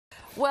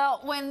Well,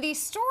 when the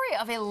story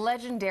of a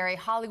legendary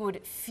Hollywood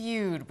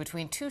feud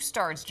between two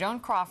stars, Joan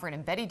Crawford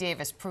and Bette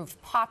Davis,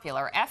 proved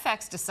popular,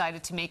 FX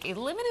decided to make a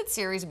limited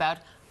series about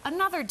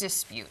another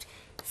dispute.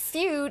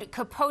 Feud,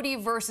 Capote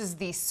versus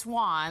the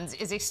Swans,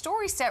 is a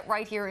story set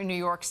right here in New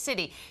York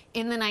City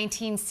in the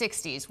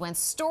 1960s, when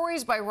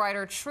stories by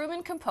writer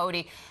Truman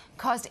Capote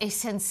caused a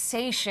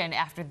sensation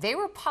after they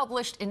were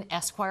published in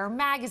Esquire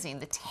magazine.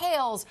 The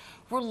tales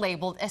were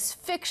labeled as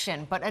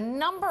fiction, but a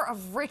number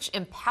of rich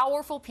and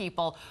powerful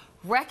people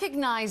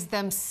recognized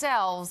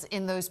themselves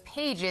in those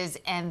pages,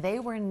 and they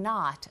were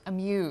not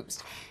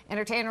amused.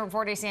 Entertainment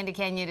reporter Sandy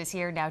Kenyon is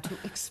here now to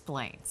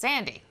explain.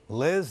 Sandy.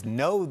 Liz,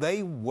 no,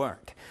 they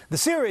weren't. The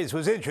series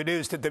was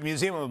introduced at the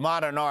Museum of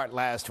Modern Art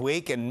last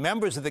week, and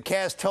members of the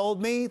cast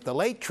told me the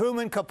late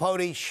Truman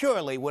Capote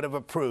surely would have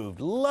approved.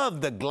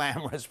 Loved the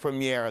glamorous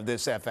premiere of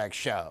this FX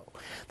show.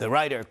 The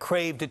writer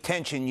craved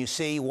attention, you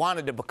see,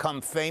 wanted to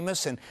become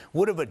famous, and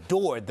would have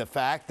adored the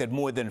fact that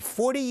more than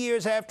 40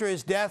 years after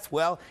his death,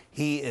 well,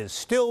 he is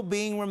still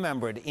being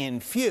remembered in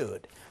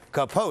Feud,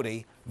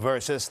 Capote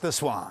versus the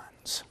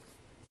Swans.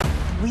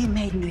 We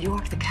made New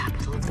York the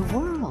capital of the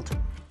world.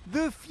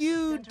 The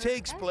feud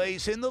takes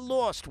place in the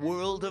lost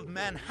world of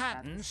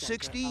Manhattan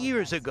 60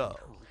 years ago.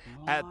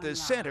 At the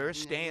center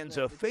stands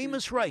a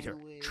famous writer,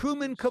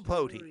 Truman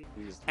Capote,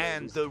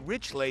 and the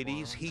rich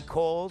ladies he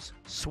calls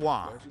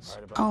Swans.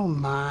 Oh,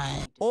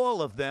 my.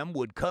 All of them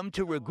would come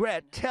to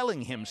regret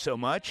telling him so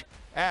much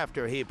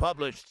after he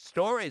published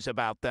stories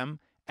about them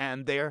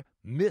and their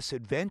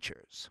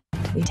misadventures.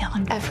 We tell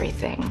him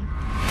everything,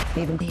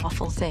 even the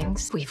awful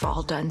things we've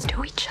all done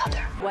to each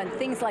other. When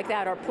things like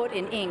that are put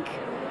in ink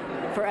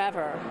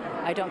forever,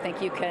 I don't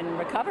think you can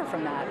recover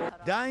from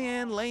that.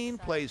 Diane Lane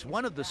plays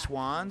one of the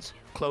Swans,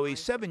 Chloe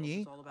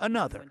Sevigny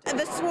another.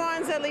 The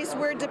Swans, at least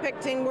we're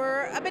depicting,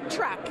 were a bit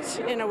trapped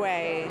in a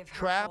way.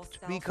 Trapped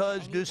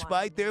because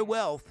despite their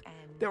wealth,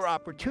 their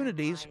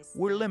opportunities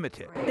were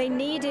limited. They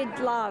needed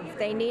love,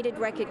 they needed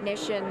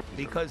recognition.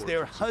 Because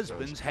their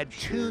husbands had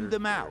tuned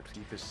them out,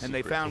 and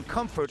they found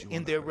comfort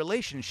in their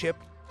relationship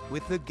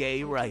with the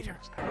gay writer.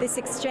 This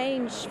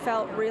exchange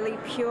felt really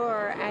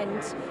pure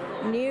and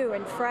new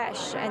and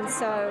fresh, and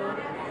so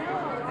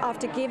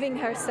after giving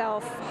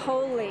herself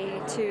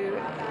wholly to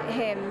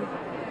him,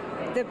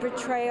 the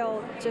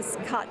betrayal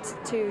just cut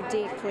too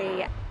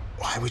deeply.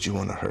 Why would you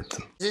want to hurt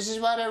them? This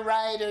is what a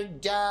writer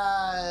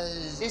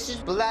does. This is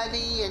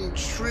bloody and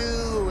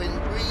true and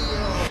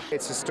real.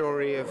 It's a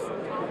story of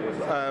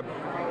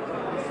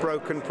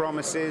broken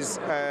promises,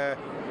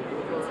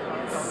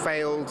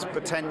 failed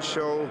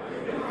potential.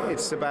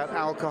 It's about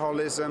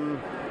alcoholism.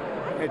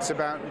 It's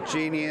about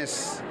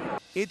genius.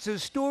 It's a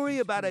story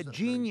about a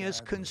genius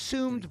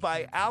consumed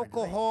by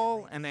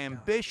alcohol and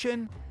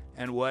ambition,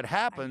 and what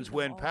happens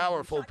when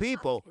powerful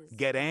people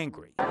get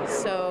angry.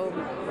 So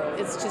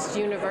it's just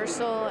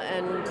universal,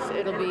 and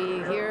it'll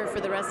be here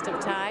for the rest of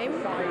time.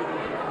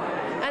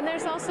 And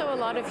there's also a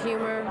lot of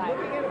humor.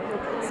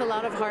 It's a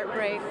lot of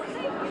heartbreak.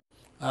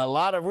 A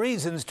lot of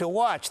reasons to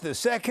watch the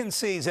second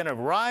season of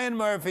Ryan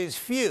Murphy's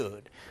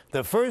Feud.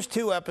 The first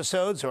 2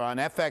 episodes are on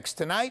FX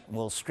tonight.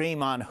 Will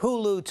stream on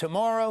Hulu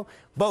tomorrow.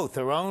 Both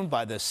are owned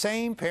by the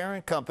same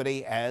parent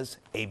company as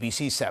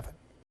ABC 7.